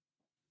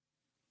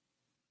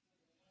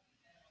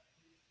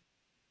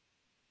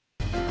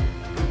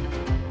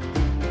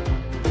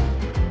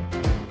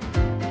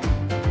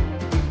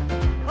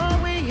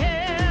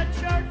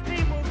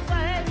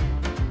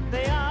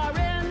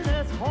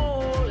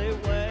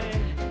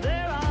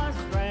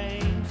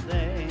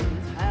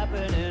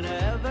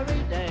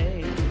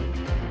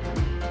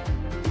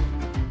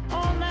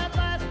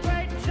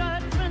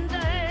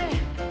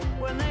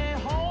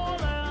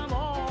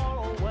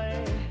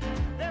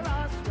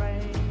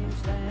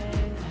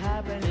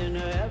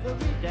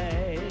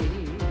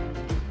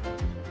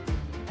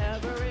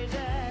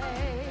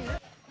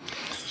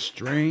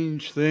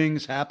Strange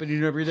things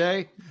happening every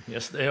day.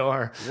 Yes, they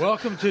are.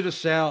 Welcome to the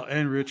Sal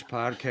and Rich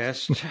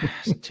podcast.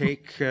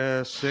 Take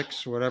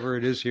 6, whatever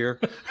it is here.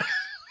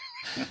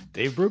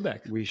 Dave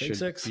Brubeck. We Take should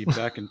 6. be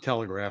back in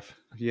Telegraph.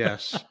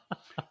 Yes.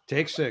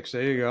 Take 6.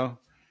 There you go.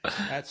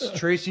 That's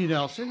Tracy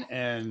Nelson.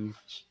 And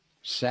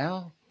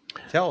Sal,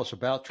 tell us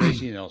about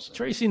Tracy Nelson.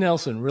 Tracy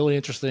Nelson, really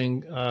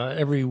interesting.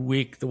 Every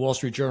week, the Wall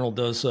Street Journal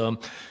does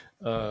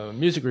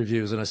music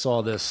reviews, and I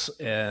saw this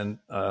and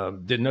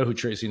didn't know who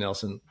Tracy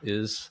Nelson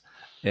is.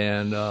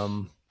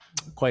 And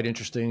quite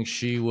interesting.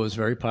 She was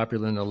very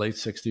popular in the late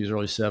 60s,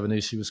 early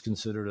 70s. She was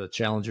considered a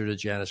challenger to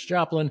Janis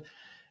Joplin,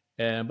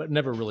 but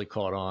never really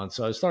caught on.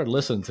 So I started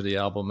listening to the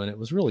album, and it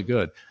was really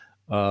good.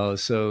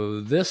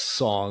 So this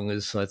song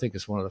is, I think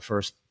it's one of the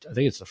first, I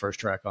think it's the first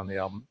track on the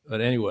album.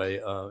 But anyway,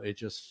 it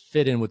just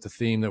fit in with the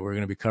theme that we're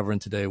going to be covering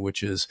today,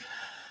 which is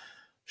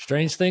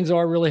strange things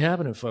are really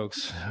happening,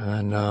 folks.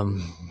 And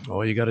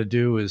all you got to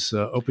do is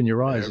open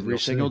your eyes every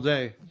single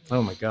day.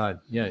 Oh my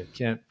God. Yeah.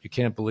 You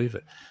can't believe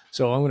it.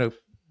 So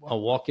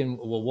we'll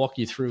walk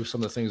you through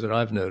some of the things that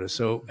I've noticed.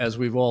 So as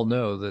we've all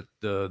know that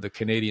the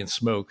Canadian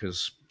smoke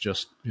has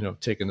just,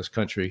 taken this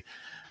country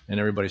and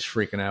everybody's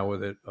freaking out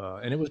with it.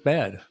 And it was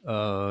bad.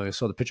 I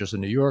saw the pictures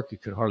in New York. You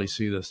could hardly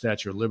see the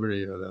Statue of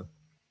Liberty or the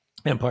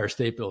Empire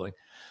State Building.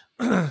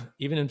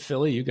 Even in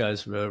Philly, you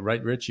guys,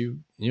 right, Rich, you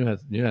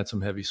had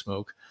some heavy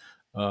smoke.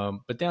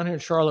 But down here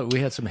in Charlotte, we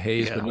had some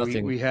haze, but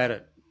nothing. We had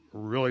it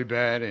really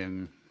bad,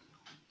 and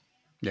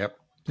yep.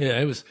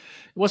 Yeah, it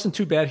wasn't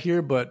too bad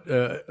here, but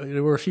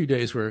there were a few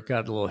days where it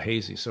got a little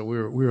hazy. So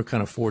we were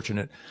kind of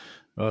fortunate.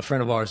 A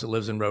friend of ours that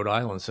lives in Rhode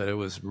Island said it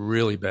was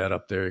really bad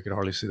up there. You could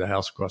hardly see the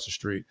house across the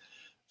street.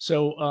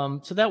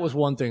 So that was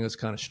one thing that's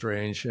kind of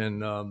strange.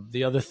 And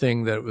the other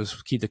thing that was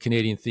keep the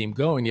Canadian theme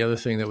going, the other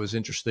thing that was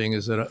interesting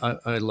is that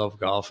I love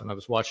golf, and I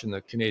was watching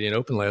the Canadian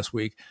Open last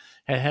week.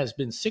 It has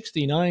been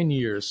 69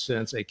 years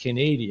since a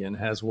Canadian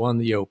has won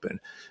the Open.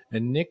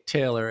 And Nick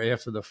Taylor,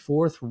 after the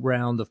 4th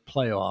round of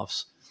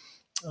playoffs,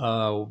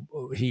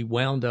 he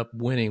wound up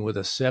winning with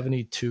a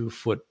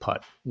 72-foot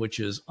putt,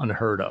 which is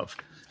unheard of.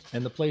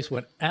 And the place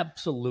went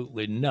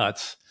absolutely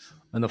nuts.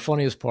 And the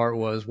funniest part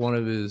was one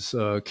of his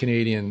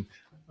Canadian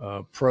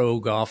pro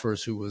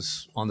golfers who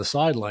was on the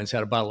sidelines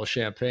had a bottle of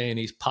champagne.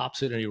 He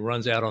pops it and he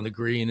runs out on the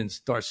green and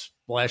starts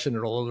splashing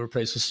it all over the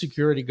place. The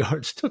security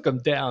guards took him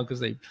down because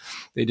they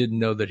didn't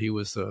know that he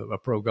was a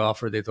pro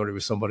golfer. They thought he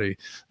was somebody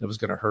that was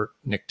going to hurt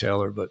Nick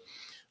Taylor. But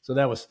so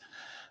that was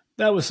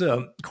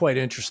quite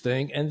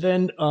interesting. And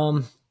then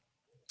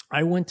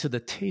I went to the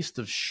Taste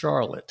of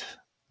Charlotte,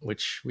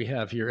 which we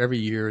have here every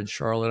year in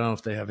Charlotte. I don't know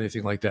if they have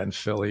anything like that in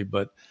Philly,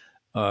 but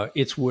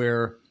it's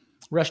where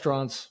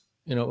restaurants,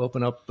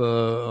 open up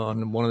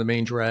on one of the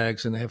main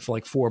drags, and they have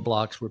like 4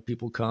 blocks where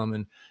people come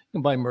and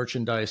can buy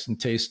merchandise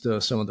and taste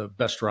some of the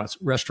best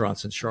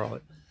restaurants in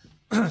Charlotte.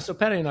 So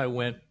Patty and I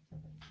went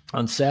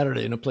on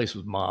Saturday, and the place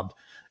was mobbed,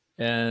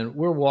 and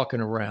we're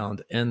walking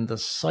around, and the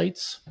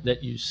sights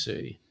that you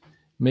see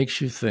makes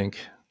you think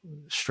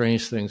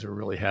strange things are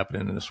really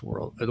happening in this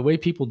world. The way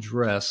people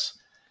dress,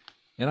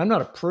 and I'm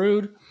not a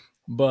prude,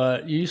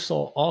 but you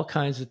saw all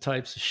kinds of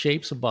types,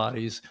 shapes of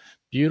bodies,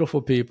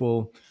 beautiful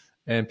people,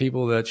 and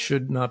people that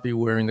should not be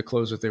wearing the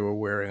clothes that they were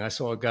wearing. I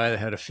saw a guy that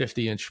had a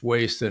 50-inch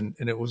waist, and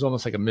it was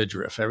almost like a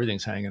midriff.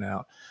 Everything's hanging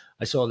out.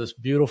 I saw this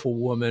beautiful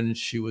woman.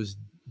 She was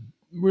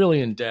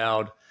really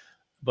endowed,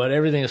 but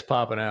everything is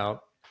popping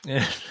out.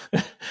 And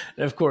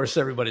of course,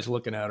 everybody's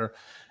looking at her.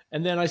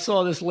 And then I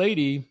saw this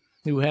lady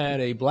who had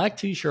a black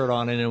T-shirt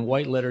on, and in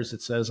white letters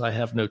it says, "I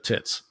have no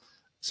tits."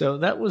 So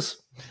that was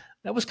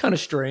kind of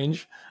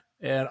strange.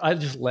 And I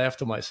just laughed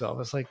to myself.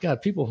 It's like,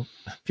 God, people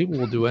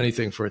will do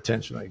anything for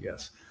attention, I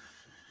guess.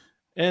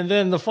 And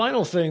then the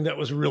final thing that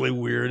was really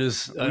weird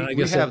is, I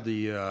guess we have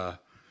the.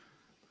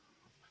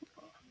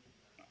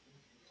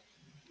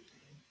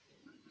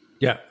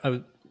 Yeah,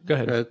 go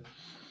ahead.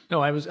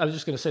 No, I was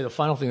just going to say the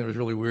final thing that was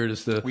really weird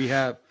is we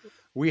have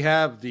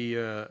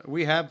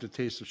the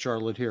Taste of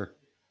Charlotte here.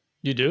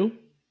 You do?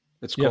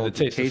 It's called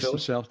the Taste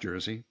of South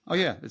Jersey. Oh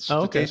yeah, it's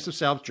the Taste of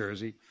South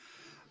Jersey.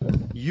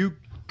 You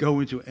go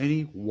into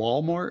any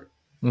Walmart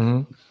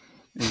and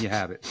you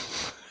have it.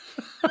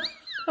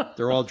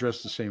 They're all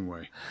dressed the same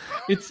way.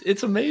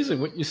 It's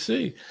amazing what you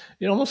see.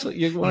 Almost like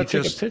you want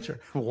to take a picture.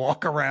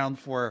 Walk around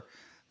for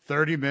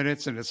 30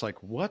 minutes and it's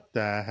like, what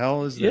the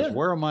hell is this? Yeah.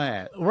 Where am I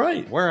at?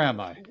 Right. Where am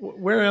I?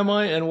 Where am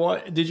I? And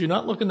why did you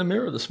not look in the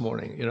mirror this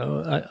morning?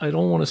 I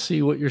don't want to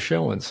see what you're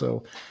showing.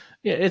 So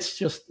yeah, it's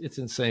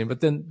insane.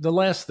 But then the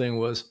last thing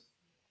was,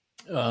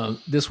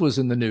 this was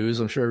in the news.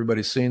 I'm sure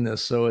everybody's seen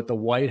this. So at the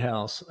White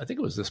House, I think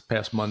it was this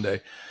past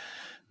Monday,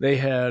 they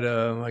had,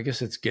 I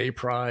guess it's Gay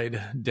Pride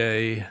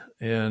Day.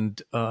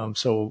 And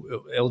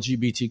so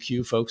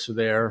LGBTQ folks are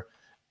there.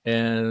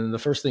 And the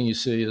first thing you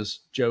see is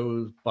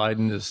Joe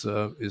Biden is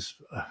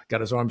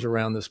got his arms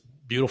around this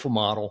beautiful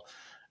model.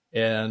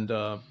 And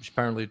she's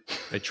apparently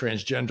a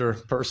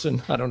transgender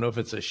person. I don't know if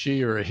it's a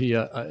she or a he.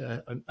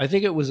 I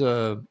think it was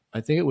a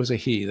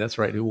he. That's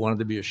right. Who wanted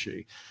to be a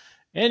she.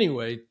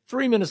 Anyway,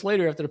 3 minutes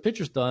later, after the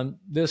picture's done,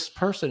 this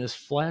person is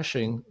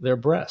flashing their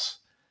breasts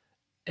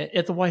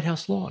at the White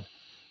House lawn.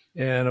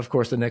 And of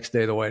course, the next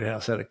day, the White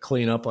House had to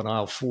clean up on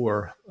aisle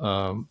 4,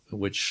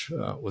 which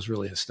was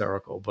really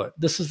hysterical. But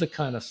this is the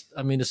kind of,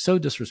 I mean, it's so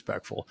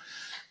disrespectful.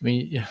 I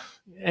mean, yeah,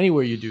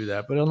 anywhere you do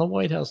that, but on the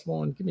White House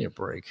lawn, give me a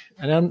break.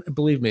 And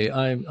believe me,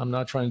 I'm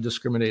not trying to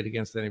discriminate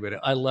against anybody.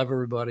 I love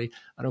everybody.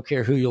 I don't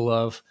care who you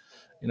love.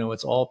 You know,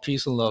 it's all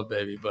peace and love,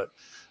 baby. But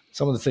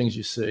some of the things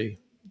you see,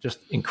 just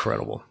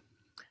incredible.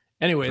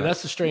 Anyway,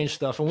 that's the strange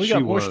stuff. And we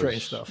got more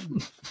strange stuff.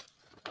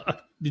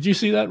 Did you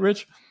see that,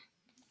 Rich?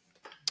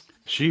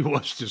 She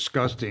was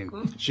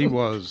disgusting. She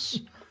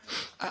was.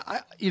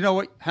 You know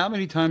what? How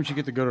many times you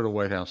get to go to the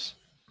White House?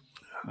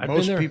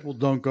 Most people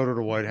don't go to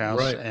the White House,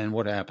 right. And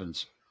what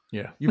happens?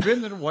 Yeah. You've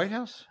been to the White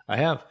House? I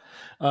have.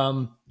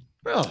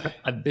 Really?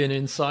 I've been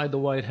inside the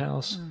White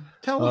House.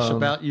 Tell us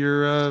about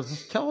your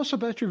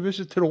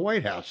visit to the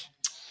White House.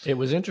 It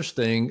was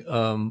interesting.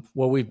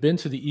 Well, we've been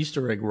to the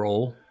Easter egg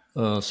roll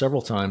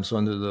several times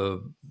under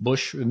the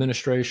Bush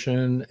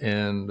administration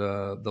and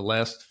the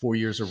last 4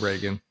 years of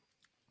Reagan,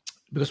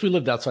 because we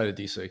lived outside of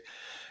D.C.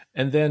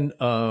 And then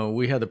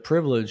we had the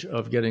privilege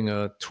of getting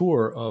a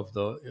tour of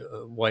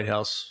the White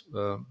House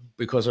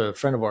because a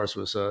friend of ours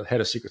was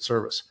head of Secret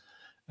Service,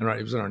 and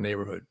he was in our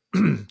neighborhood.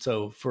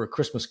 So for a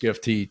Christmas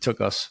gift, he took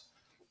us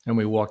and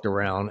we walked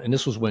around. And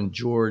this was when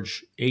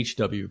George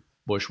H.W.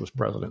 Bush was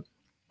president.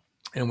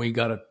 And we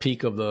got a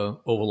peek of the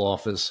Oval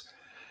Office.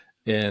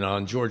 And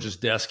on George's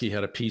desk, he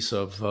had a piece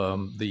of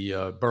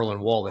the Berlin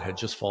Wall that had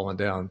just fallen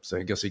down. So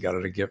I guess he got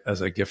it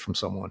as a gift from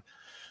someone.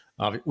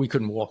 We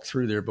couldn't walk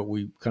through there, but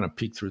we kind of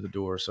peeked through the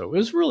door. So it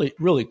was really,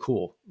 really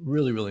cool,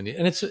 really, really neat.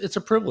 And it's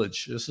a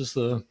privilege. This is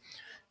the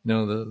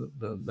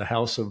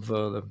house of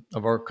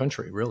our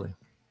country, really.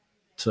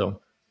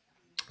 So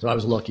I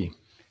was lucky.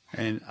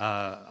 And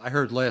I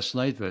heard last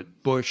night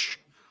that Bush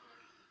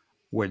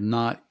would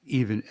not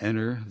even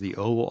enter the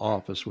Oval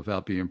Office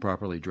without being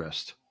properly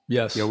dressed.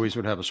 Yes. He always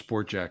would have a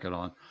sport jacket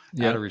on,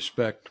 out of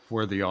respect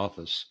for the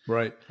office.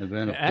 Right. And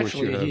then, of course,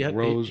 you have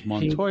Rose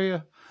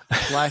Montoya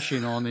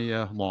flashing on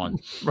the lawn.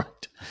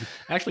 Right.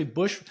 Actually,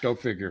 Bush... Go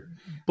figure.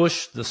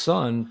 Bush, the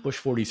son, Bush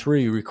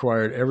 43,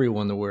 required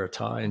everyone to wear a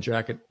tie and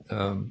jacket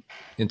in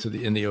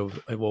the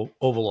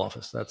Oval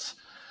Office.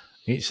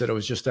 He said it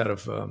was just out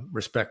of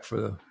respect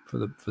for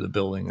the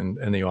building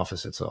and the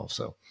office itself.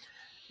 So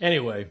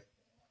anyway...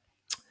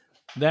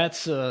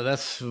 That's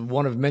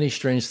one of many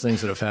strange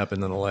things that have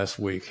happened in the last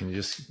week. And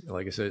just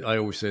like I said, I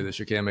always say this: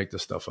 you can't make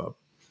this stuff up.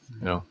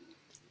 You know,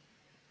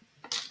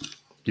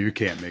 you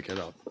can't make it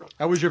up.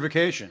 How was your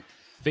vacation?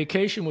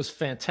 Vacation was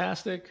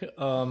fantastic.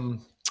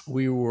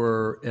 We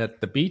were at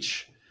the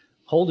beach,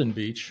 Holden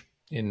Beach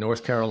in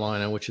North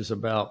Carolina, which is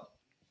about,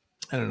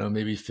 I don't know,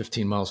 maybe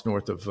 15 miles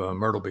north of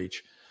Myrtle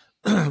Beach.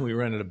 We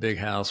rented a big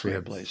house. We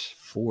had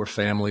 4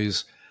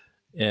 families.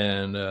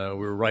 And we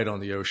were right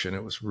on the ocean.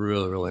 It was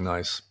really, really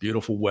nice.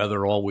 Beautiful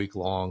weather all week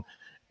long.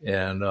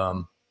 And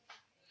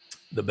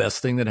the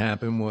best thing that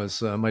happened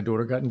was my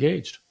daughter got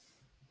engaged.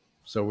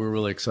 So we were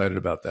really excited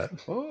about that.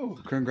 Oh,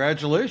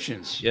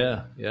 congratulations.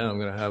 Yeah. I'm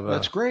going to have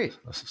That's great.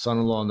 A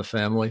son-in-law in the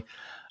family.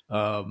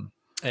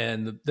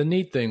 And the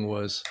neat thing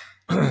was,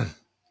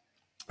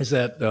 is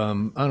that, I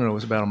don't know, it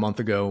was about a month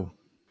ago.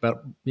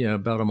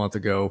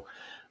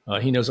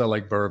 He knows I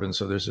like bourbon,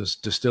 so there's this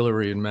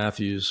distillery in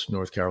Matthews,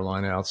 North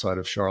Carolina, outside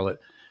of Charlotte,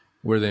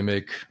 where they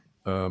make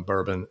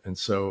bourbon. And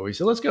so he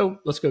said, "Let's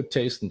go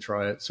taste and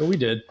try it." So we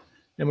did,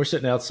 and we're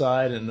sitting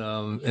outside,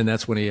 and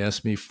that's when he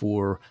asked me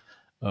for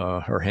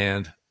her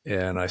hand,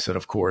 and I said,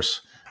 "Of course."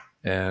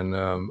 And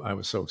I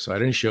was so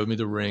excited. And he showed me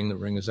the ring. The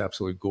ring is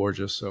absolutely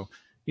gorgeous. So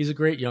he's a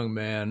great young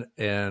man,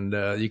 and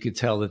you could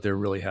tell that they're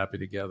really happy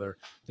together.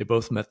 They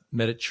both met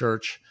at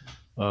church.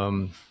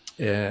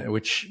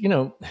 Which, you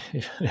know,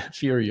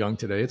 if you're young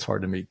today, it's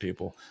hard to meet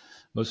people.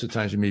 Most of the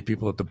times you meet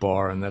people at the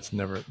bar, and that's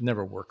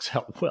never works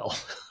out well.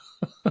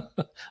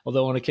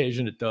 Although on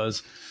occasion it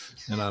does.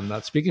 And I'm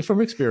not speaking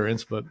from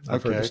experience, but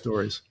I've heard the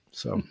stories.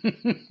 So,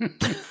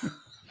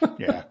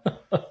 yeah.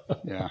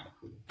 Well,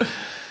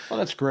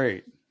 that's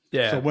great.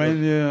 Yeah. So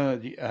when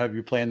have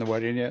you planned the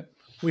wedding yet?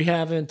 We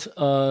haven't.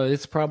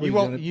 It's probably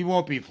you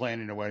won't be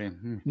planning a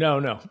wedding.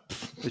 No.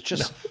 It's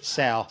just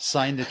Sal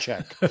sign the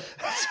check.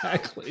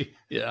 Exactly.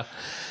 Yeah.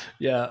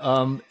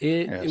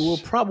 It will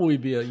probably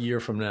be a year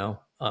from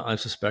now. I'm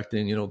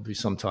suspecting it'll be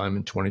sometime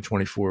in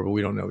 2024, but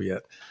we don't know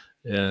yet.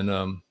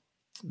 And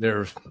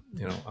they're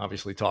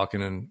obviously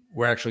talking, and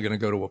we're actually going to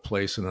go to a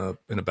place in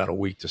about a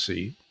week to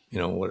see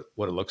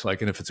what it looks like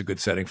and if it's a good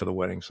setting for the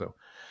wedding. So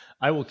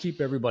I will keep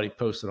everybody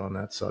posted on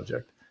that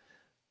subject.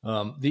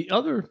 The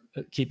other,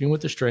 keeping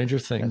with the Stranger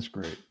Things, that's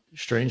great.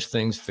 Strange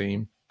Things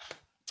theme,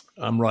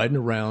 I'm riding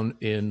around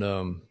in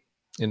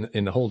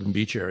the Holden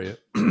Beach area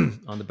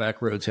on the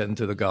back roads heading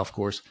to the golf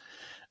course,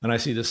 and I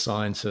see this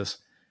sign says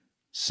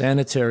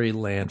sanitary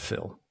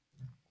landfill,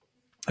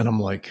 and I'm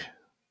like,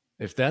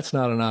 if that's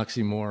not an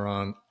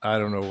oxymoron, I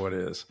don't know what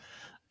is.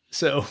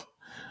 So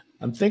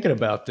I'm thinking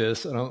about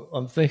this, and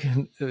I'm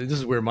thinking this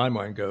is where my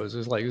mind goes.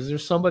 It's like, is there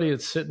somebody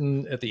that's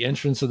sitting at the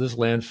entrance of this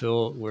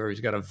landfill where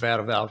he's got a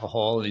vat of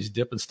alcohol and he's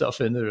dipping stuff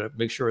in there to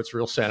make sure it's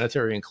real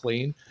sanitary and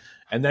clean,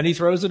 and then he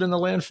throws it in the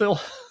landfill?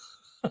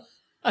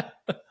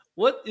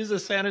 What is a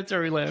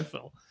sanitary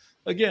landfill?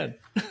 Again,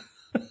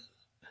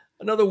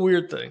 another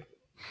weird thing.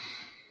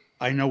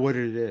 I know what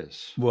it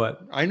is.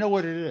 What? I know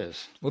what it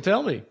is. Well,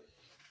 tell me.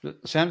 The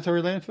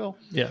sanitary landfill?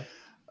 Yeah.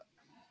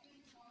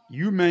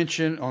 You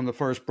mentioned on the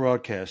first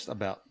broadcast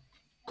about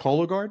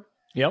Cologuard.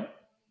 Yep.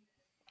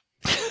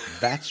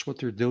 That's what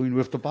they're doing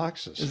with the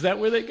boxes. Is that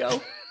where they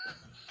go?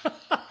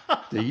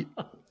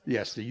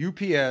 Yes, the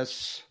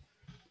UPS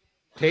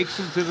takes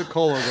them to the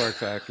Cologuard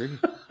factory.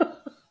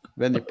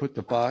 Then they put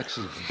the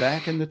boxes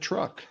back in the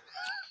truck.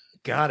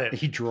 Got it.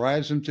 He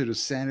drives them to the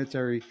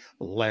sanitary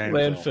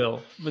landfill.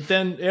 But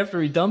then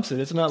after he dumps it,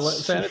 it's not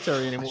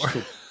sanitary anymore.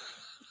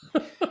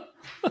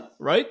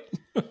 Right?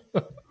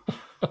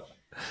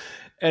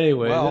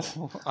 Anyway, well,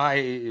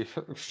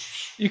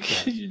 you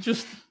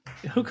just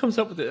who comes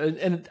up with it?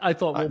 And I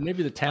thought, well,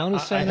 maybe the town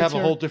is sanitary. I have a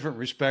whole different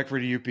respect for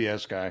the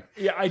UPS guy.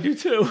 Yeah, I do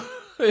too.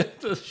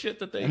 The shit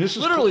that they this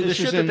literally is,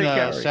 the shit that they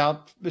carry.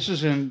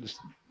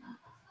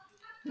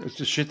 It's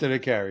the shit that they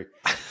carry.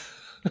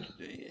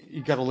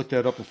 You got to look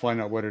that up and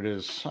find out what it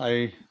is.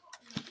 A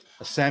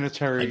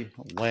sanitary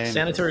landfill.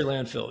 Sanitary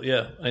landfill.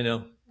 Yeah, I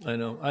know.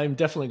 I'm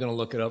definitely going to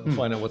look it up and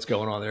find out what's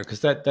going on there because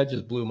that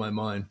just blew my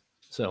mind.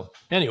 So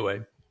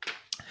anyway.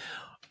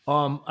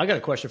 I got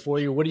a question for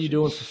you. What are you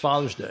doing for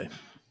Father's Day?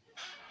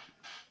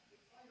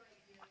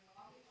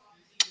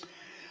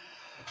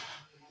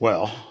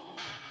 Well,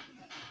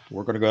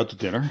 we're going to go out to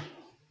dinner.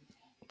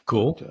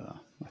 Cool. But,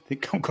 I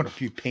think I'm going to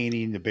be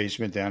painting the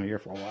basement down here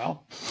for a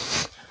while.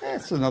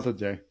 That's another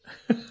day.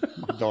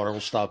 My daughter will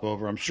stop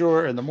over, I'm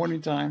sure, in the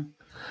morning time.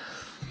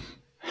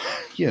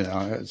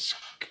 It's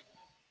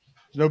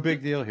no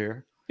big deal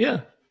here.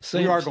 Yeah.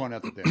 We are going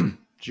out to dinner.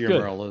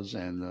 Giamorella's,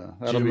 and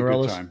that'll be a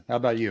good time. How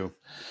about you?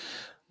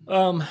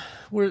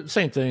 We're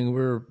same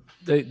thing.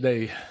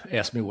 They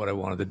asked me what I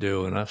wanted to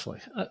do, and I was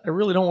like, I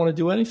really don't want to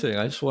do anything.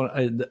 I just want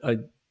I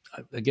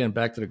again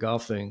back to the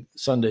golf thing.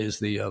 Sunday is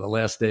the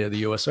last day of the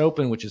U.S.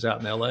 Open, which is out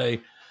in L.A.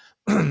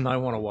 I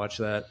want to watch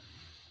that,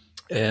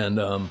 and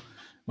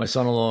my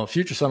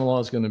future son-in-law,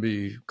 is going to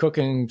be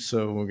cooking,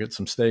 so we'll get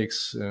some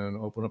steaks and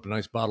open up a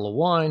nice bottle of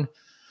wine,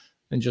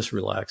 and just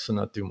relax and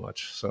not do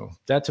much. So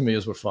that to me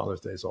is what Father's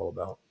Day is all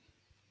about.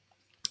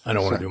 I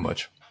don't want to do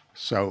much.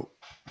 So,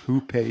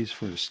 who pays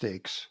for the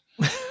steaks?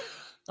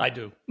 I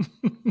do.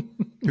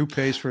 Who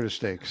pays for the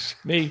steaks?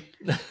 Me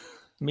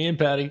and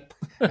Patty.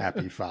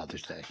 Happy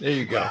Father's Day. There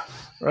you go.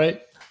 Right?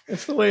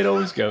 That's the way it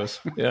always goes.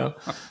 Yeah.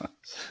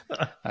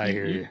 I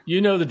hear you. You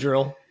know the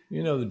drill.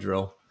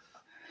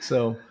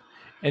 So,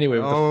 anyway.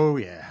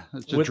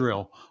 It's a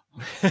drill.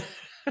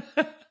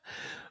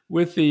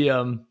 With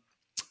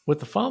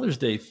the Father's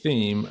Day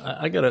theme,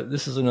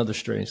 this is another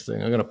strange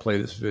thing. I'm gonna play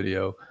this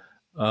video.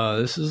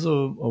 This is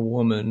a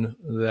woman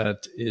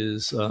that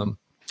is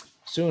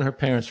suing her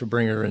parents for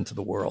bringing her into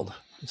the world.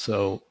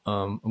 So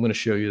I'm going to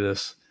show you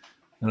this,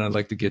 and I'd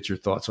like to get your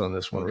thoughts on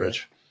this one,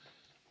 Rich.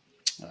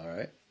 All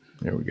right.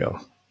 There we go.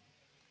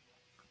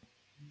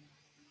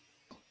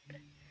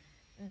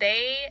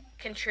 They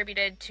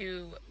contributed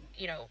to,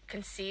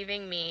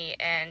 conceiving me,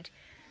 and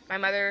my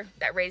mother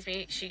that raised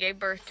me, she gave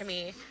birth to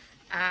me.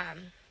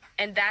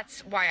 And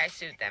that's why I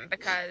sued them,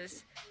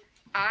 because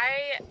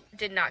I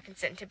did not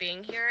consent to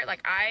being here.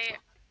 Like, I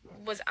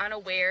was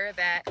unaware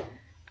that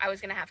I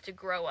was going to have to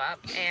grow up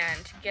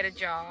and get a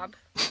job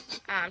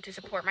to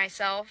support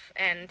myself,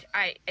 and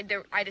I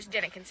just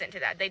didn't consent to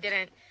that. They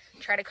didn't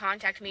try to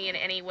contact me in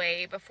any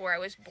way before I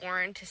was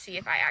born to see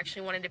if I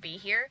actually wanted to be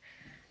here,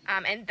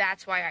 and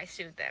that's why I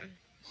sued them.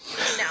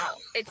 Now,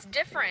 it's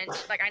different.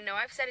 Like, I know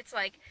I've said it's,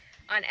 like,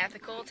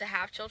 unethical to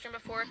have children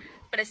before,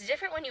 but it's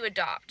different when you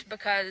adopt,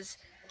 because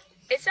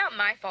it's not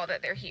my fault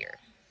that they're here.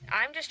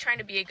 I'm just trying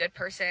to be a good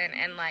person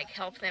and, like,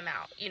 help them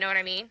out. You know what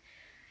I mean?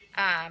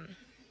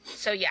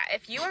 So, yeah,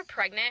 if you are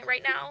pregnant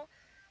right now,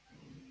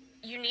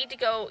 you need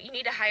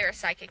to hire a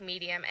psychic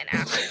medium and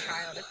ask your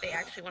child if they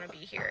actually want to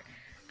be here.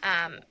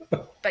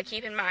 But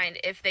keep in mind,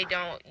 if they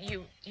don't,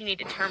 you need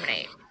to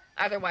terminate.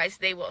 Otherwise,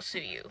 they will sue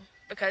you,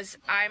 because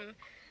I'm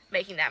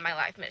making that my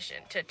life mission,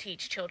 to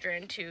teach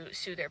children to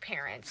sue their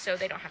parents so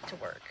they don't have to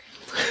work.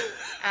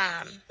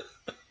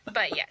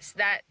 But yes,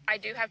 that I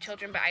do have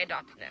children, but I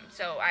adopted them.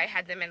 So I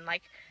had them in,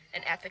 like,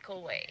 an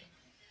ethical way.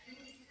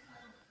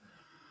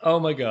 Oh,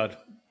 my God.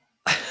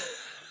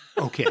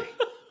 Okay.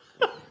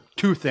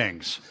 Two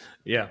things.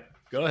 Yeah,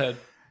 go ahead.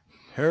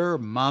 Her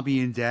mommy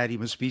and daddy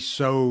must be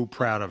so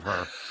proud of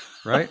her,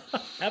 right?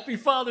 Happy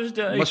Father's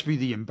Day. Must be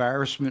the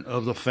embarrassment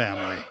of the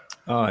family.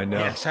 Oh, I know.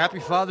 Yes, happy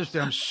Father's Day.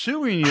 I'm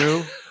suing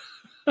you.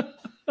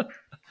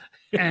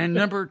 And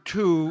number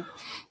two,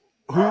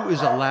 who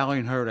is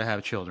allowing her to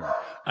have children?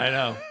 I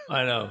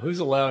know. Who's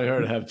allowing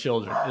her to have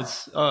children?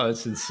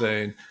 It's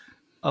insane.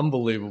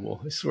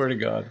 Unbelievable. I swear to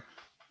God.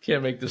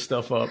 Can't make this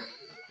stuff up.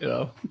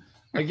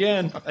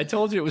 Again, I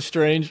told you it was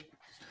strange.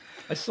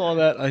 I saw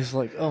that. I was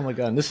like, oh my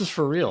God, this is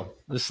for real.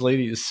 This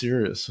lady is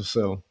serious.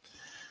 So,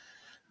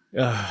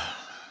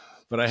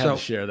 but I had to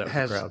share that with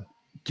the crowd.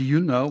 Do you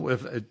know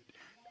if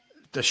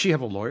does she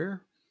have a lawyer?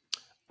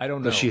 I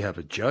don't know. Does she have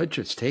a judge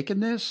that's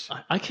taking this?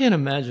 I can't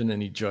imagine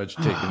any judge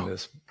taking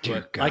this.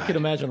 I could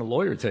imagine a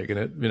lawyer taking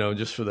it,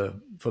 just for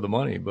the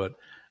money. But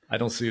I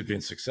don't see it being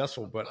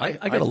successful. But I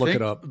got to look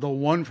it up. The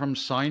one from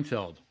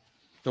Seinfeld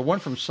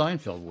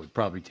would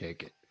probably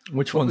take it.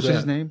 Which one's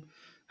his name?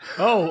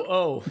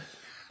 Oh.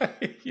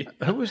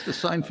 Who was the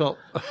Seinfeld?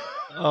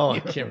 Oh,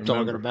 I can't remember.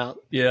 Talking about?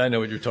 Yeah, I know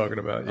what you're talking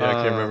about. Yeah, I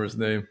can't remember his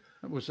name.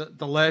 Was that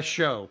The Last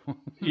Show?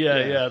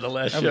 Yeah, The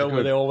Last Show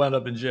where they all wound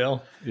up in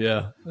jail.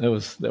 Yeah, that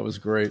was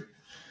great.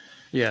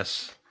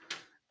 Yes.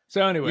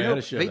 So anyway, I had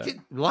to share that. A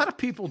lot of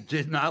people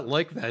did not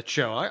like that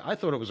show. I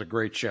thought it was a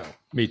great show.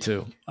 Me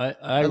too.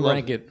 I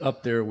rank it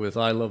up there with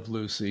I Love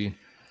Lucy,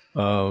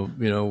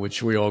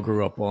 which we all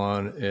grew up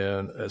on,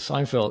 and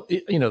Seinfeld.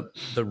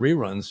 The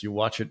reruns, you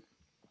watch it.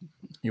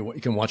 You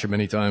can watch them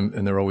anytime,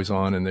 and they're always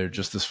on, and they're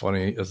just as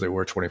funny as they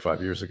were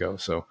 25 years ago.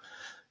 So,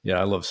 yeah,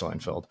 I love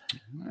Seinfeld.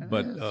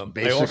 But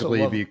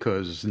basically,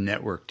 because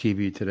network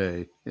TV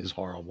today is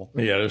horrible.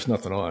 Yeah, there's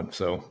nothing on.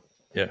 So,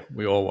 yeah,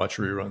 we all watch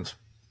reruns.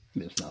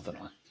 There's nothing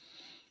on.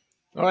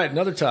 All right,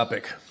 another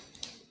topic.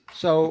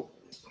 So,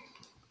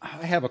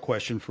 I have a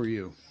question for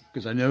you,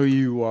 because I know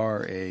you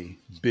are a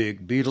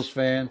big Beatles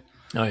fan.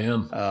 I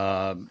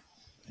am.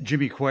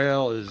 Jimmy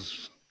Quayle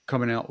is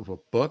coming out with a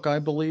book, I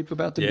believe,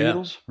 about the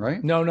Beatles,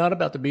 right? No, not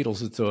about the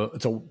Beatles.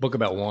 It's a book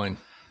about wine.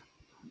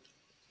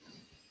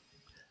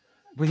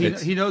 Well,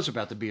 he knows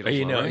about the Beatles,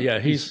 right? Yeah,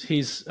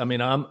 he's. I mean,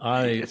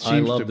 it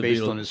seems love the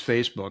based Beatles. on his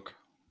Facebook.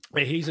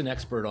 He's an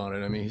expert on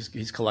it. I mean,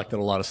 he's collected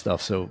a lot of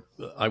stuff, so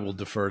I will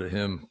defer to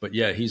him. But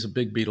yeah, he's a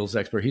big Beatles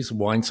expert. He's a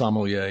wine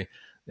sommelier,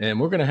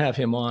 and we're going to have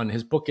him on.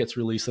 His book gets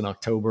released in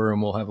October,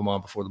 and we'll have him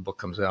on before the book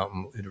comes out,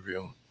 and we'll interview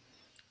him.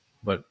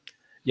 But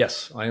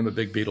yes, I am a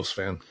big Beatles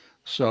fan.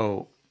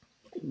 So,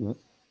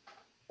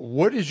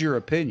 what is your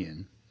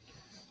opinion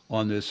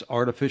on this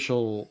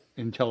artificial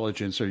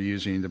intelligence they're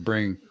using to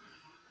bring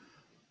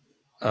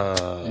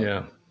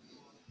John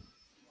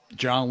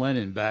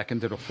Lennon back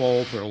into the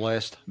fold for the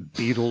last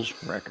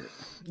Beatles record?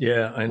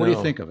 Yeah, I know. What do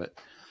you think of it?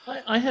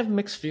 I have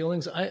mixed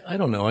feelings. I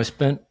don't know. I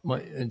spent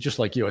just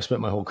like you, I spent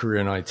my whole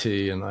career in IT,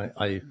 and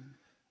I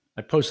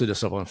posted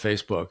this up on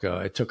Facebook.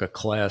 I took a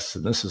class,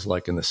 and this is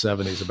like in the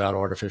 70s, about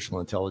artificial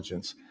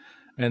intelligence.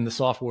 And the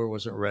software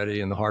wasn't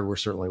ready, and the hardware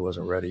certainly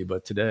wasn't ready.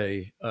 But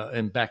today,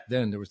 and back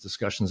then, there was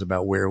discussions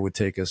about where it would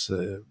take us,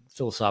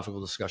 philosophical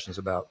discussions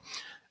about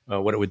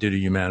what it would do to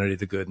humanity,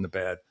 the good and the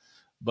bad.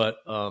 But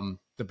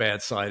the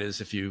bad side is,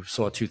 if you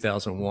saw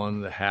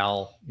 2001, the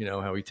HAL,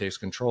 how he takes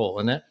control,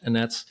 and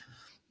that's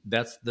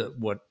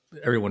what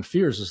everyone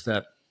fears, is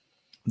that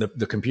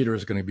the computer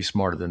is going to be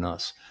smarter than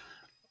us.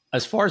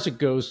 As far as it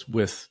goes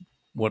with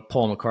what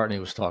Paul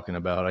McCartney was talking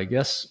about, I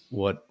guess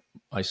what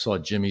I saw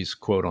Jimmy's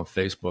quote on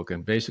Facebook,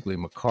 and basically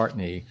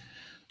McCartney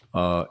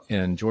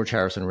and George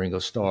Harrison and Ringo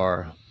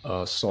Starr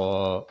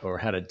saw or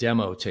had a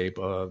demo tape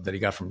that they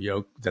got from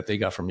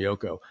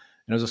Yoko,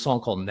 and it was a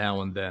song called Now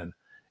and Then.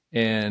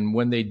 And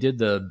when they did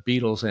the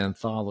Beatles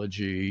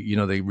anthology,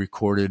 they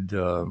recorded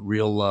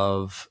Real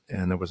Love,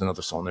 and there was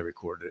another song they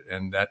recorded,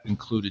 and that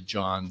included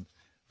John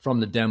from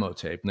the demo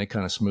tape, and they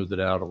kind of smoothed it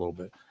out a little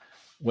bit.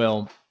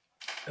 Well,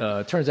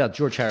 it turns out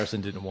George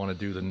Harrison didn't want to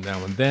do the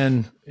Now and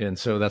Then, and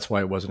so that's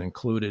why it wasn't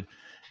included.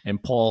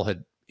 And Paul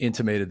had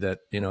intimated that,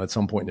 at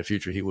some point in the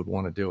future he would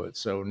want to do it.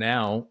 So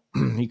now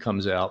he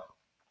comes out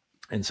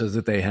and says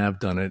that they have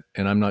done it,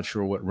 and I'm not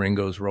sure what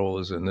Ringo's role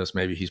is in this.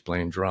 Maybe he's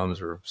playing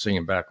drums or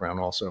singing background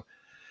also.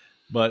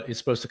 But it's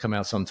supposed to come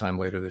out sometime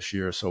later this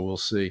year, so we'll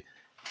see.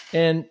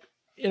 And,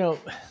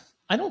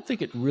 I don't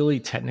think it really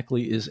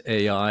technically is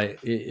AI.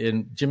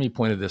 And Jimmy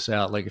pointed this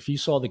out. Like, if you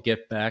saw the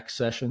Get Back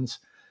sessions,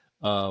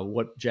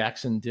 what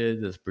Jackson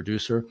did as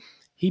producer,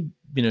 he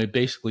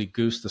basically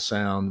goosed the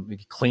sound.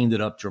 He cleaned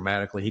it up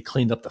dramatically. He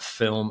cleaned up the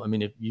film. I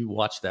mean, if you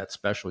watched that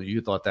special, you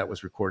thought that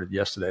was recorded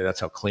yesterday. That's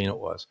how clean it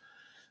was.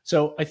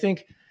 So I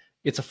think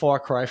it's a far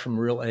cry from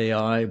real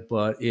AI,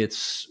 but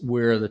it's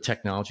where the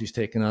technology's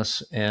taken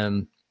us.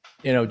 And,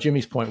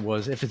 Jimmy's point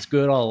was, if it's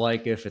good, I'll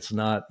like it. If it's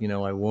not,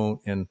 I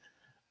won't. And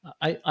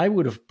I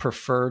would have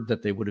preferred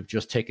that they would have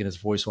just taken his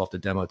voice off the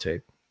demo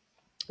tape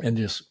and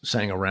just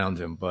sang around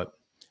him, but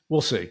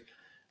we'll see.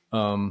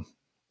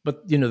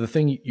 But, the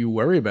thing you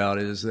worry about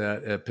is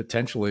that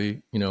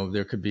potentially,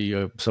 there could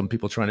be some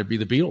people trying to be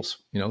the Beatles,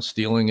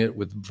 stealing it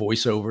with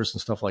voiceovers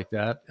and stuff like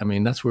that. I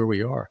mean, that's where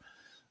we are.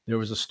 There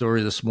was a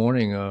story this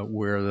morning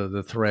where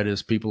the thread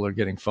is people are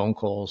getting phone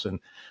calls and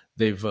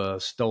they've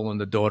stolen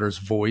the daughter's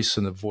voice,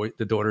 and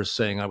the daughter's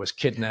saying, I was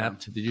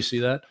kidnapped. Yeah. Did you see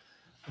that?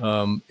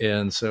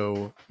 And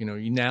so,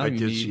 now I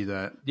did see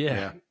that.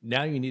 Yeah.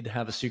 Now you need to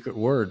have a secret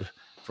word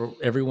for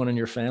everyone in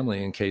your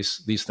family in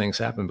case these things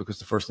happen, because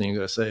the first thing you're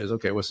going to say is,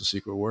 okay, what's the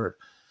secret word?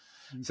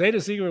 Say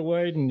the secret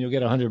word and you'll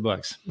get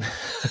 $100.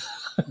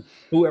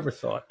 Whoever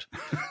thought?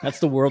 That's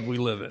the world we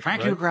live in.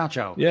 Thank you,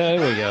 Groucho. Yeah,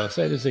 there we go.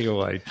 Say the secret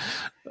word.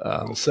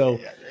 So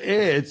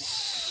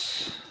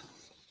it's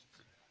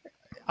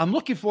I'm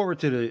looking forward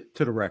to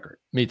the record.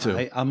 Me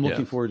too. I'm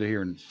looking forward to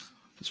hearing.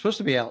 It's supposed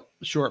to be out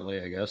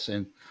shortly, I guess,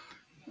 and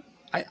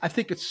I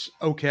think it's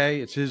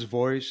okay. It's his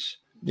voice.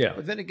 Yeah.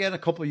 But then again, a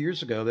couple of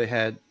years ago, they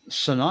had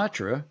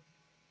Sinatra.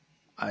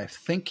 I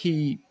think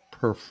he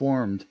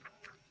performed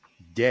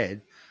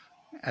Dead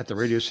at the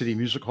Radio City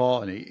Music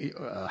Hall in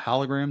a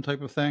hologram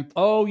type of thing.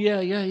 Oh, yeah.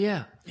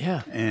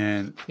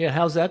 And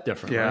how's that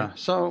different? Yeah. Right?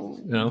 So,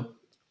 you know,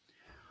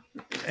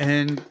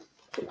 and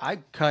I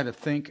kind of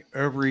think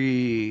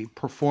every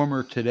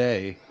performer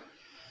today,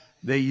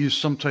 they use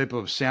some type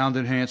of sound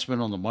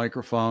enhancement on the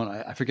microphone.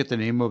 I forget the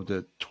name of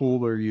the tool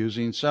they're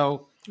using.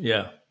 So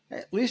yeah,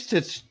 at least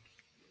it's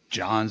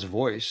John's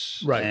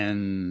voice, right?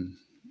 And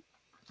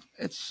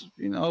it's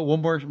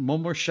one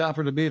more shot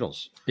for the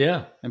Beatles.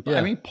 Yeah, and I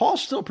mean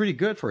Paul's still pretty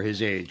good for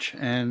his age,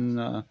 and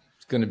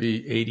it's going to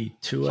be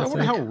 82. So I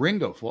wonder how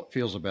Ringo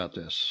feels about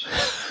this.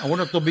 I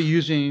wonder if they'll be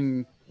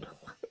using.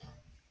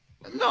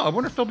 No, I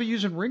wonder if they'll be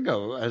using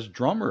Ringo as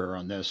drummer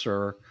on this,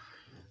 or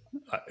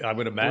I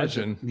would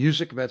imagine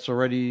music that's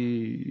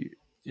already.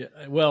 Yeah,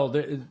 well,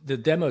 the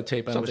demo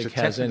tape I don't think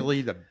has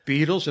technically the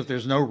Beatles. If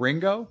there's no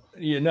Ringo,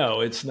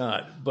 it's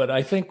not. But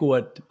I think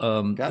what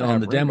on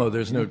the demo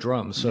there's no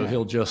drums, so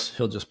he'll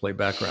just play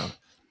background.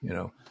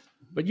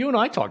 But you and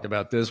I talked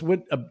about this.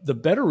 What the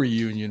better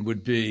reunion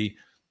would be?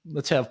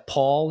 Let's have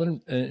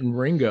Paul and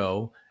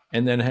Ringo,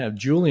 and then have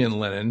Julian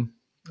Lennon,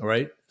 all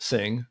right,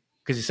 sing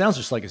because he sounds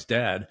just like his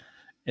dad,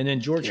 and then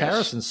George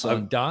Harrison's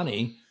son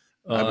Donnie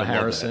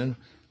Harrison.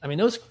 I mean,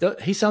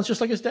 he sounds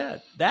just like his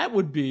dad. That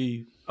would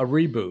be a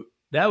reboot.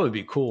 That would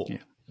be cool.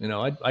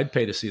 Yeah. I'd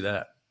pay to see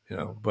that.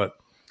 But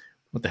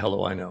what the hell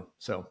do I know?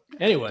 So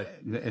anyway,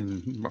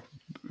 and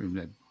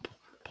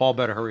Paul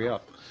better hurry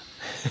up.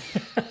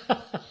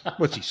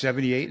 What's he?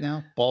 78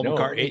 now? Paul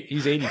McCartney.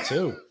 He's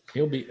 82.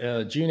 He'll be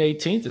June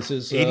 18th. This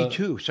is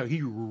 82. So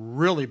he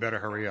really better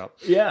hurry up.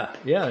 Yeah.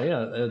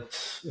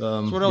 It's,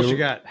 so what else you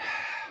got?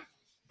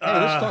 Hey,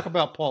 let's talk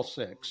about Paul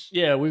Six.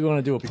 Yeah, we're going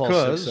to do a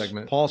Paul Six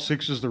segment. Paul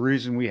Six is the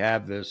reason we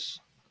have the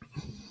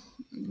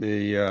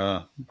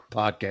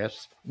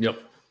podcast. Yep.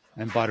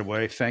 And by the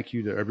way, thank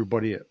you to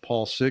everybody at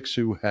Paul Six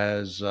who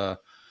has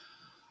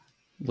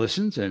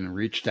listened and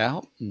reached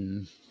out.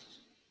 And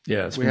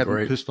yeah, we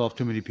haven't pissed off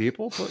too many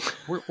people, but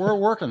we're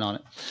working on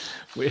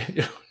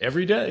it.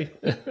 Every day.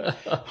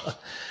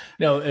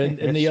 No,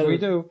 and the other we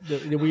do.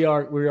 We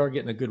are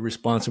getting a good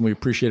response, and we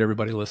appreciate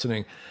everybody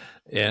listening.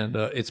 And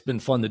it's been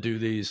fun to do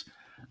these.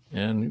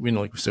 And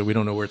like we said, we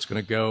don't know where it's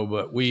going to go,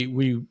 but we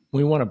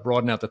want to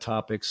broaden out the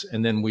topics,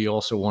 and then we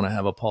also want to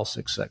have a Paul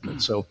Six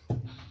segment. So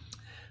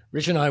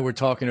Rich and I were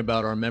talking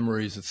about our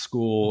memories at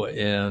school,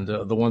 and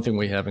the one thing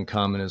we have in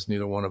common is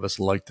neither one of us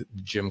liked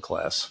gym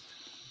class,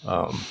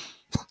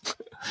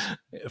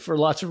 for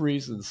lots of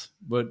reasons.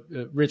 But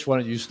Rich, why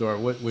don't you start?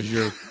 What was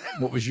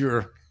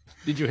your?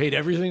 Did you hate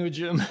everything with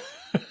gym?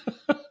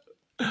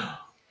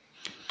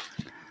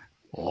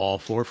 All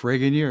 4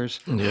 friggin' years.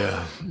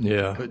 Yeah.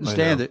 Couldn't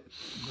stand it.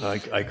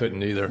 I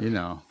couldn't either. You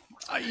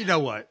know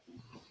what?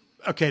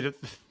 Okay,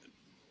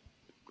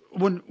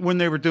 when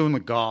they were doing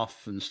the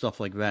golf and stuff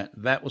like that,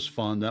 that was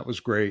fun. That was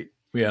great.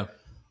 Yeah.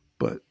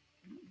 But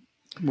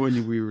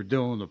when we were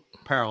doing the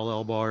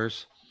parallel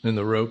bars and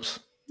the ropes,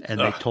 and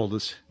they told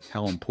us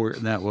how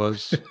important that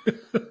was,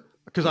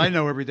 because I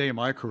know every day in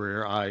my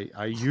career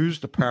I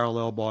used the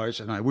parallel bars,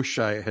 and I wish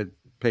I had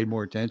paid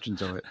more attention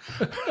to it.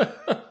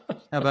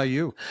 How about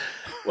you?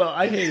 Well,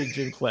 I hated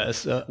gym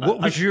class. What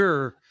was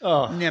your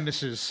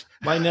nemesis?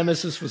 My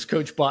nemesis was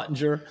Coach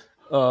Bottinger.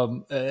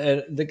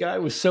 And the guy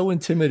was so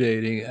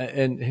intimidating,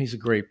 and he's a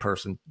great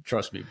person,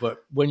 trust me.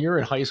 But when you're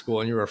in high school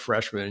and you're a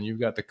freshman and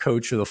you've got the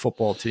coach of the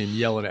football team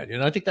yelling at you,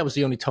 and I think that was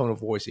the only tone of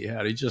voice he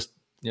had. He just,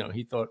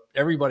 he thought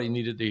everybody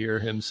needed to hear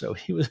him, so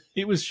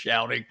he was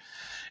shouting.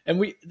 And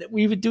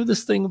we would do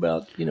this thing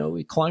about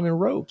climbing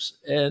ropes,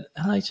 and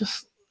I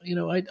just.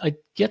 I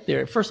get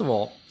there. First of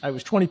all, I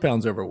was 20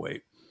 pounds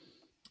overweight.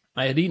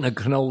 I had eaten a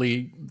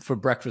cannoli for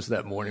breakfast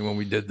that morning when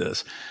we did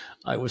this.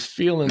 I was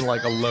feeling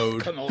like a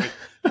load. Cannoli.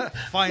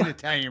 Fine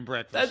Italian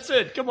breakfast. That's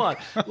it. Come on.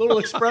 A little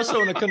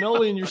espresso and a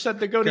cannoli, and you're set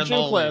to go to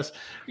gym class.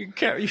 I'm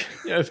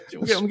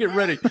getting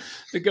ready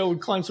to go and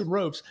climb some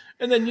ropes.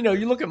 And then,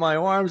 you look at my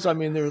arms. I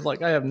mean, they're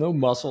like, I have no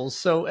muscles.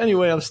 So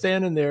anyway, I'm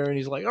standing there, and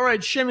he's like, all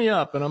right, shimmy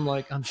up. And I'm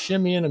like, I'm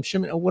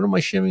shimmying. Oh, what am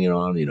I shimmying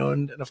on?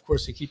 And of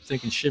course, I keep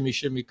thinking shimmy,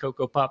 shimmy,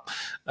 Cocoa Pop.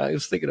 I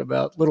was thinking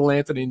about Little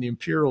Anthony and the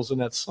Imperials in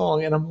that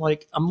song. And I'm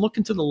like, I'm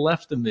looking to the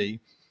left of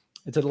me,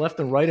 and to the left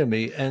and right of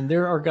me, and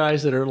there are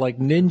guys that are like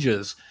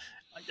ninjas.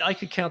 I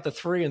could count to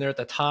 3, and they're at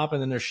the top,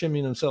 and then they're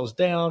shimmying themselves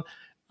down.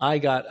 I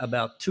got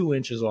about 2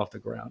 inches off the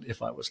ground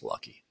if I was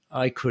lucky.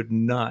 I could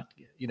not,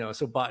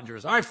 so Bottinger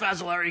was, all right,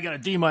 Fazzolari, you got a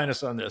D-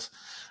 on this.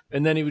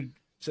 And then he would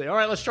say, all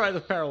right, let's try the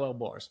parallel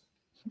bars.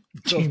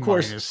 So of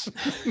course,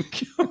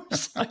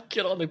 I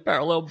get on the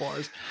parallel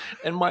bars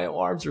and my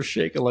arms are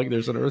shaking like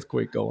there's an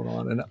earthquake going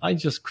on. And I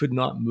just could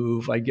not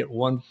move. I get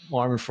one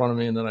arm in front of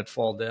me and then I'd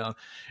fall down.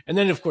 And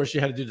then, of course,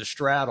 you had to do the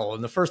straddle.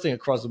 And the first thing that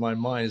crosses my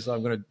mind is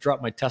I'm going to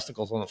drop my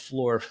testicles on the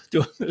floor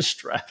doing the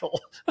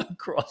straddle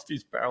across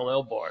these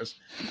parallel bars.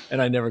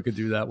 And I never could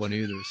do that one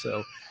either.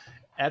 So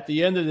at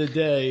the end of the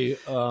day,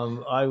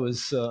 I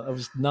was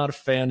not a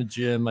fan of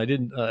gym. I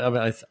didn't.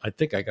 I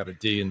think I got a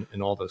D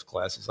in all those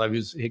classes.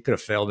 He could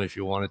have failed me if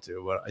you wanted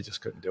to, but I just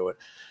couldn't do it.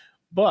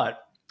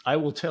 But I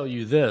will tell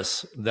you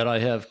this: that I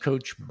have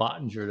Coach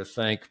Bottinger to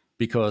thank,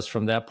 because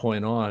from that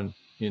point on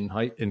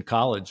in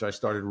college, I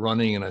started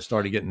running and I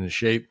started getting into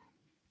shape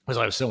because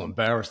I was so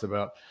embarrassed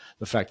about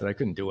the fact that I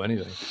couldn't do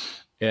anything,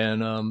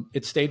 and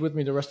it stayed with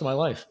me the rest of my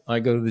life. I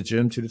go to the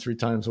gym 2 to 3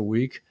 times a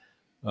week.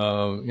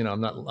 I'm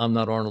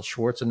not Arnold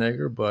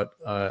Schwarzenegger, but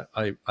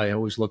I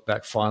always look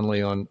back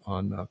fondly on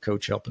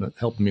Coach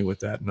helping me with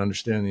that and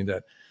understanding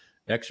that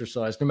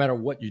exercise, no matter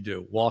what you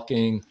do,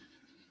 walking,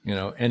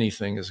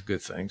 anything is a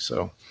good thing.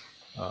 So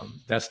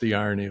that's the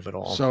irony of it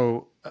all.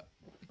 So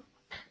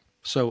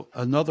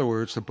in other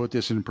words, to put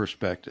this in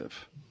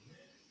perspective,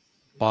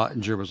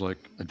 Bottinger was like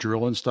a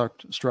drill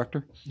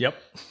instructor. Yep.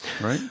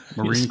 Right?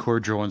 Marine Corps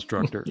drill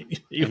instructor.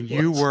 And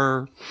you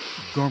were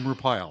Gomer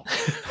Pyle.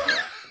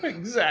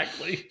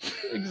 Exactly.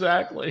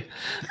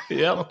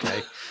 Yep.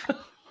 Okay.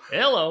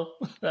 Hello.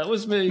 That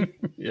was me.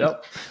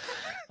 Yep.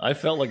 I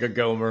felt like a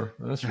Gomer.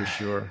 That's for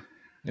sure.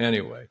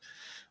 Anyway.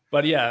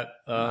 But yeah,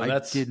 I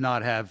didn't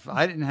have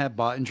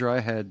Bottinger. I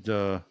had,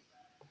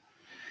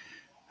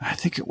 I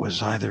think it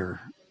was either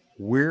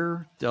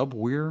Dub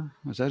Weir.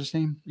 Was that his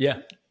name?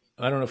 Yeah.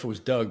 I don't know if it was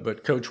Doug,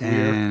 but Coach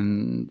Weir.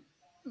 And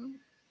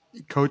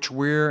Coach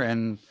Weir.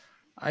 And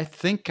I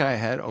think I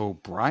had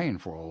O'Brien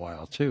for a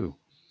while too.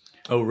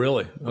 Oh,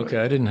 really? Okay.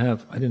 I didn't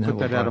have that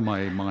O'Brien out of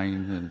my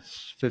mind. And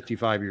it's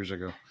 55 years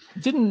ago.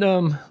 Didn't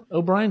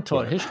O'Brien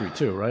taught history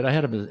too, right? I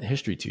had him as a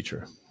history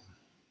teacher.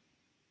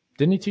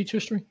 Didn't he teach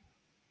history?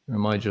 Or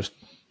am I just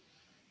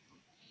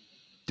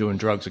doing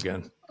drugs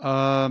again?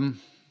 I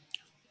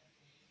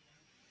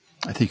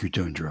think you're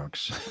doing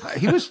drugs.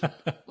 He was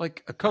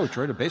like a coach,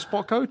 right? A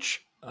baseball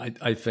coach?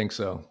 I think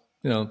so.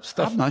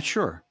 Stuff. I'm not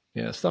sure.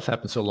 Yeah, stuff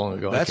happened so long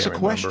ago. That's I can't a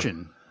question.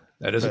 Remember.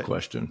 That is a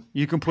question.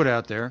 You can put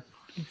out there.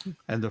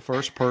 And the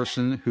first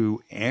person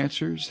who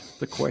answers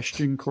the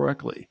question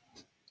correctly.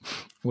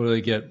 What do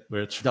they get,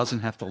 Rich? Doesn't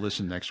have to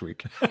listen next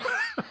week.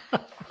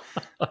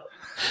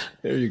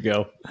 There you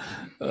go.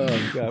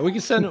 Oh, God. We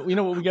can send it. You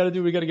know what we got to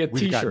do? We got to get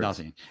T-shirts. Got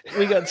nothing.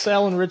 We got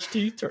Sal and Rich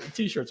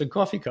T-shirts and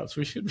coffee cups.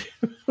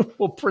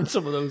 We'll print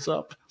some of those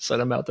up, send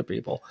them out to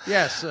people.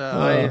 Yes.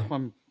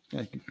 I'm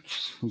a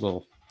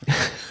little.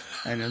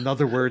 And in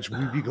other words,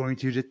 we'll be going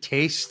to the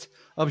Taste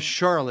of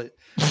Charlotte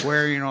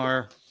wearing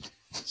our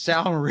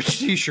Sal and Rich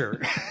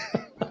T-shirt.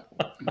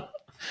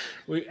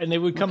 And they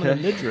would come in a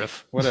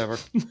midriff. Whatever.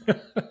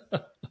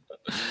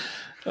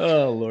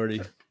 Oh,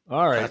 Lordy.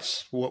 All right.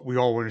 That's what we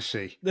all want to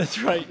see.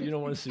 That's right. You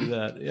don't want to see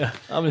that. Yeah.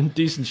 I'm in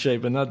decent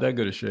shape, but not that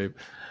good a shape.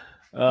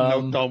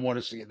 Don't want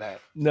to see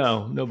that.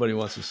 No, nobody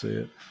wants to see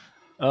it.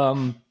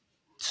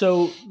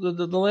 So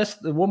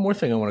the one more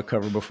thing I want to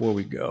cover before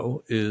we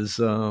go is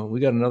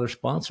we got another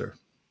sponsor.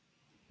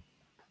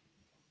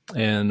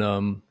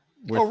 And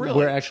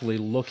we're actually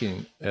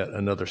looking at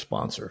another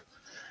sponsor.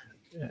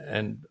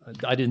 And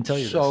I didn't tell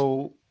you this.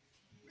 So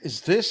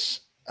is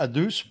this a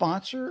new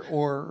sponsor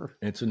or?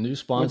 It's a new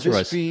sponsor. Would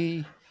this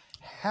be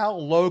how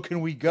low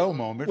can we go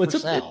moment for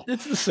Sal?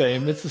 It's the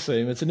same.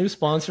 It's a new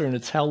sponsor and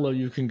it's how low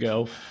you can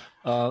go.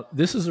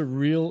 This is a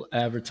real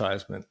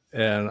advertisement.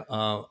 And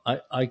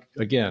I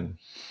again,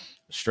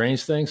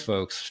 strange things,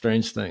 folks,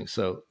 strange things.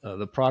 So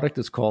the product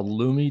is called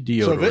Lumi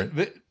deodorant.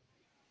 So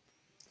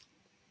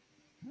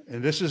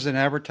and this is an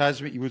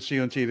advertisement you would see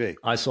on TV.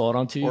 I saw it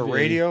on TV or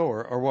radio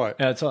or what?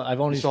 Yeah, I've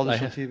only saw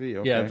this on TV.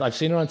 Okay. Yeah, I've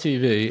seen it on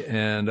TV,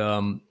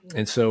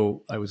 and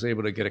so I was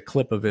able to get a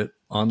clip of it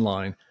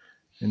online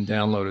and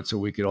download it so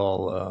we could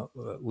all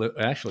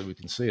actually we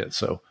can see it.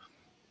 So,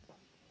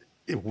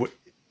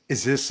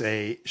 is this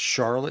a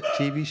Charlotte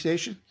TV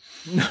station?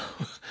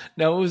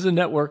 No, it was a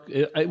network.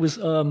 It was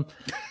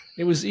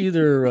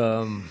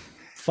either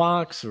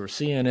Fox or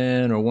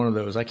CNN or one of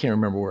those. I can't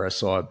remember where I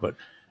saw it, but.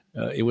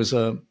 It was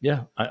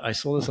I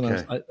saw this and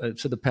I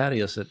said to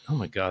Patty, I said, oh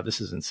my God, this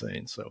is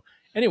insane. So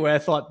anyway, I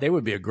thought they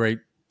would be a great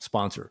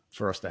sponsor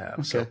for us to have.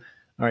 Okay. So, all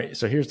right.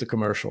 So here's the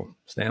commercial.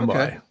 Stand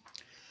by.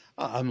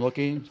 I'm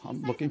looking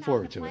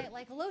forward to it.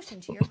 Like a lotion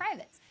to your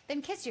privates.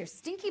 Then kiss your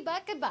stinky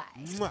butt goodbye.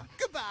 Mwah.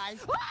 Goodbye.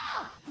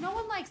 Ah! No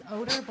one likes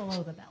odor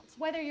below the belt.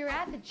 Whether you're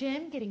at the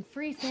gym getting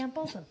free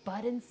samples of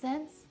butt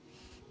incense,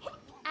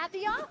 at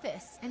the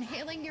office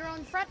inhaling your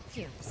own front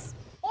fumes,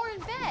 or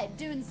in bed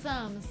doing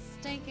some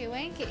stinky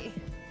wanky.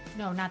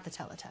 No, not the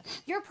Teletubby.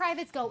 Your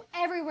privates go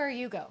everywhere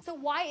you go. So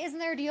why isn't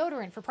there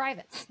deodorant for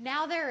privates?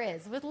 Now there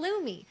is with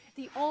Lumi,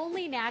 the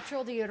only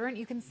natural deodorant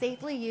you can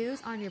safely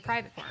use on your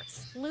private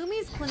parts.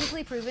 Lumi's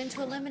clinically proven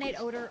to eliminate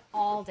odor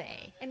all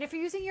day. And if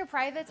you're using your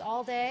privates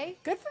all day,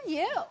 good for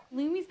you.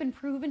 Lumi's been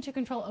proven to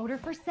control odor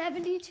for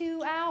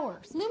 72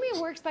 hours.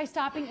 Lumi works by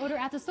stopping odor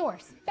at the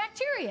source,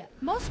 bacteria.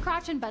 Most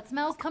crotch and butt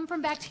smells come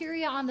from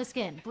bacteria on the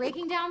skin,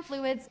 breaking down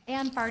fluids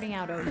and farting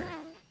out odor.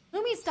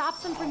 Lumi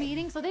stops them from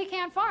eating so they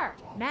can't fart.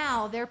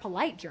 Now they're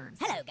polite germs.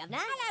 Hello, Governor.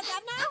 Hello,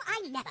 Governor. Oh,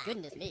 I never.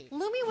 Goodness me.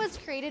 Lumi was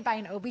created by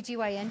an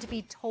OBGYN to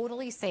be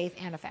totally safe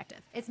and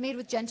effective. It's made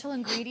with gentle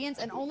ingredients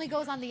and only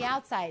goes on the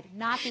outside,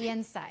 not the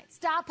inside.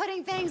 Stop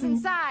putting things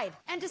inside.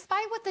 And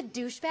despite what the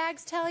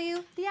douchebags tell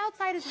you, the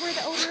outside is where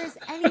the odor is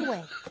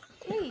anyway.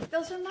 Hey,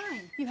 those are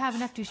mine. You have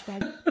enough,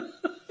 douchebag.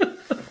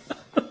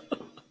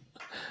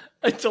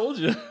 I told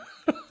you.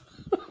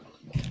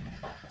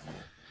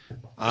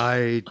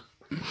 I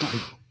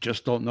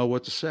just don't know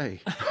what to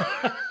say.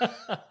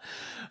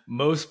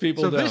 Most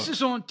people don't. So this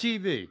is on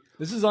TV.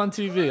 This is on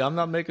TV. I'm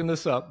not making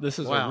this up. This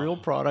is a real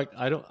product.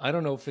 I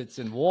don't know if it's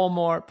in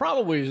Walmart.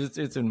 Probably it's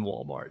in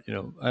Walmart.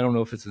 I don't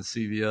know if it's in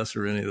CVS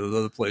or any of those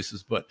other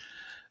places, but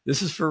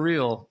this is for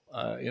real.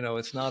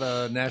 It's not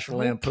a National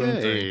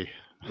Lampoon thing.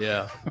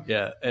 Yeah.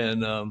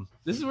 And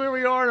this is where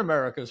we are in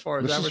America as far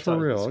as advertising. This is for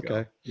real. Okay.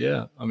 Go.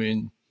 Yeah. I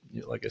mean,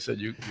 like I said,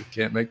 you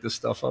can't make this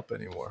stuff up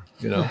anymore.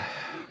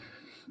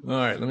 All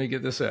right, let me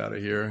get this out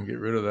of here and get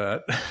rid of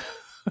that.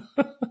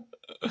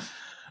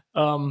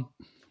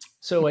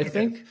 So I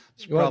think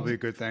it's probably a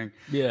good thing.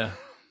 Yeah.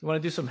 You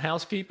want to do some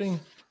housekeeping?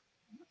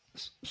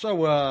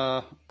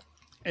 So,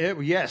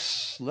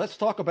 yes, let's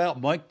talk about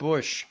Mike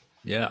Bush.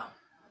 Yeah.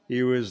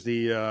 He was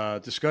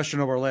the discussion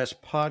of our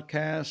last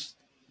podcast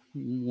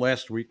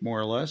last week,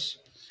 more or less.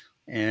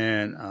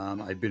 And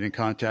I've been in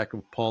contact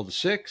with Paul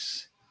VI.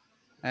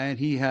 And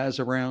he has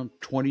around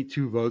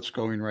 22 votes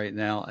going right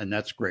now, and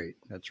that's great.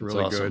 That's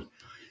really awesome. Good.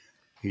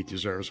 He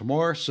deserves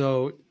more,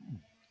 so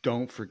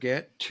don't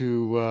forget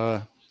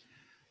to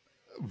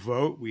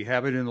vote. We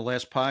have it in the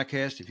last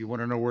podcast. If you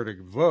want to know where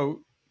to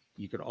vote,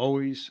 you can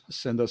always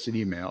send us an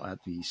email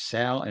at the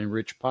Sal and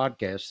Rich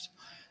Podcast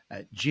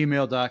at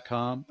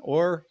gmail.com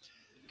or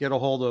get a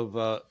hold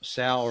of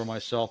Sal or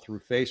myself through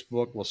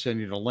Facebook. We'll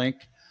send you the link.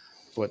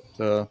 But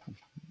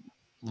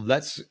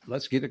let's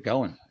get it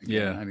going.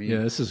 Yeah, I mean,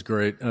 this is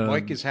great.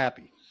 Mike is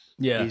happy.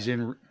 Yeah, he's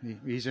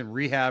in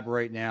rehab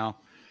right now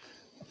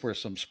for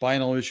some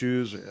spinal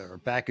issues or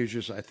back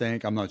issues, I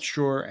think. I'm not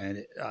sure,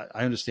 and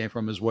I understand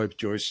from his wife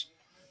Joyce,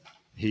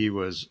 he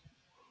was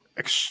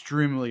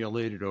extremely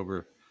elated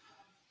over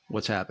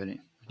what's happening.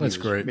 That's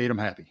great. Made him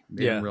happy.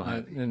 Made him real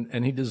happy,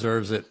 and he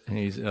deserves it.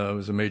 He's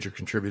was a major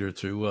contributor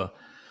to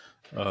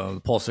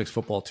the Paul VI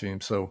football team.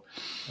 So.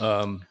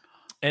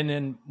 And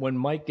then when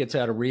Mike gets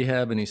out of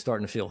rehab and he's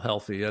starting to feel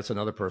healthy, that's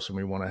another person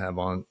we want to have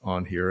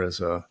on here as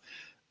a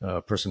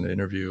person to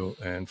interview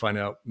and find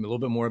out a little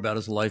bit more about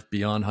his life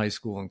beyond high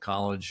school and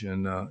college,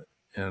 and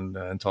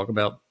talk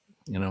about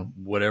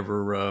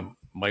whatever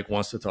Mike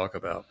wants to talk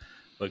about.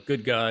 But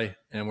good guy,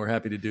 and we're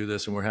happy to do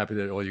this, and we're happy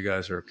that all you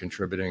guys are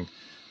contributing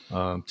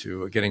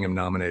to getting him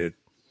nominated.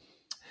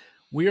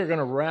 We are going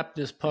to wrap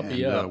this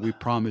puppy up. We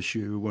promise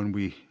you when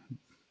we.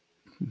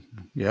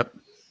 Yep.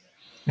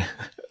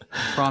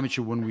 Promise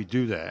you when we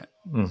do that,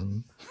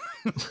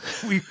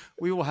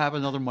 we will have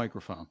another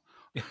microphone.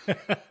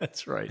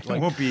 That's right. It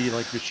won't be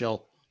like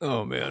Michelle.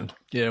 Oh man,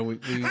 yeah.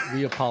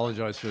 We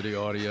apologize for the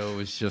audio. It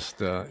was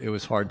just it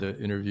was hard to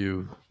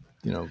interview,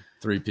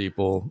 3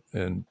 people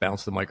and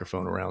bounce the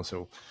microphone around.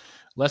 So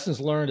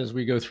lessons learned as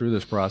we go through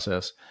this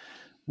process.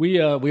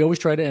 We always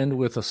try to end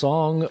with a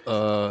song,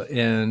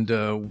 and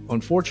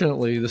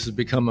unfortunately, this has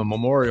become a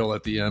memorial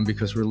at the end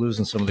because we're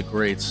losing some of the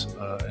greats.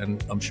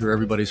 And I'm sure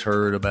everybody's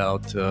heard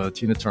about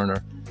Tina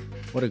Turner.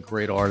 What a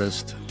great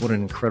artist! What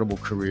an incredible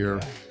career!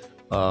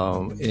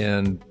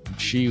 And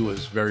she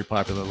was very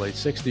popular in the late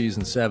 '60s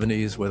and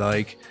 '70s with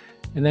Ike,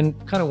 and then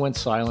kind of went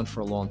silent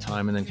for a long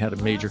time, and then had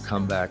a major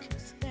comeback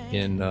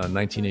in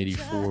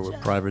 1984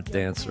 with Private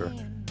Dancer,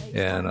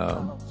 and.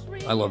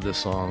 I love this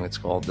song. It's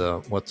called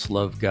What's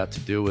Love Got to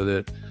Do With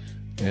It?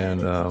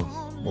 And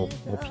we'll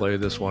play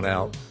this one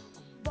out.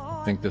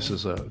 I think this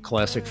is a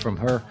classic from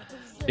her.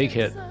 Big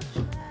hit.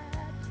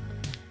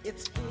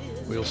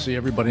 We'll see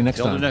everybody next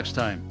time. Till the next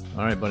time.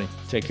 All right, buddy.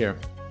 Take care.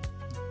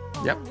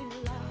 Yep.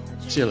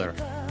 See you later.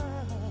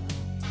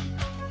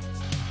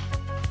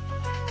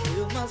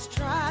 You must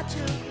try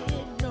to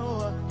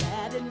ignore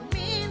that it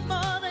means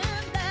more than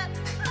that.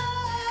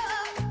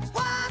 Oh,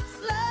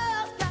 what's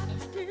love got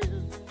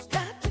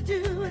to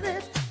do with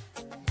it?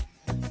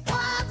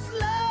 What's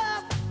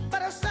love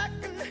but a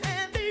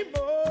second-hand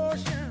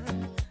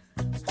emotion?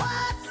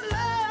 What's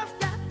love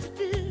got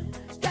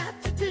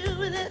to do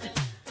with it?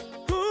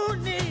 Who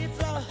needs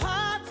a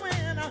heart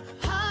when a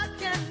heart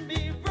can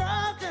be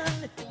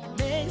broken? It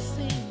may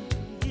seem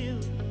to you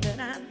that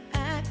I'm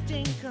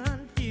acting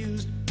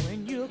confused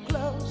when you're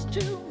close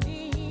to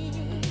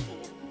me.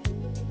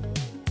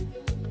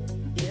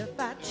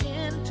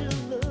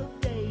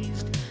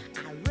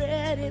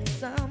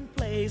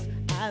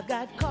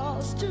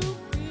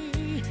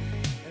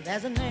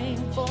 There's a name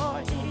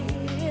for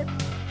it.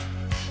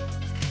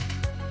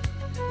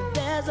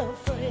 There's a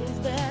phrase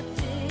that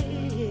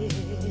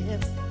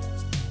fits.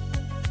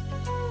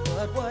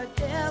 But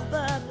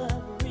whatever the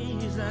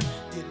reason,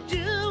 you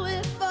do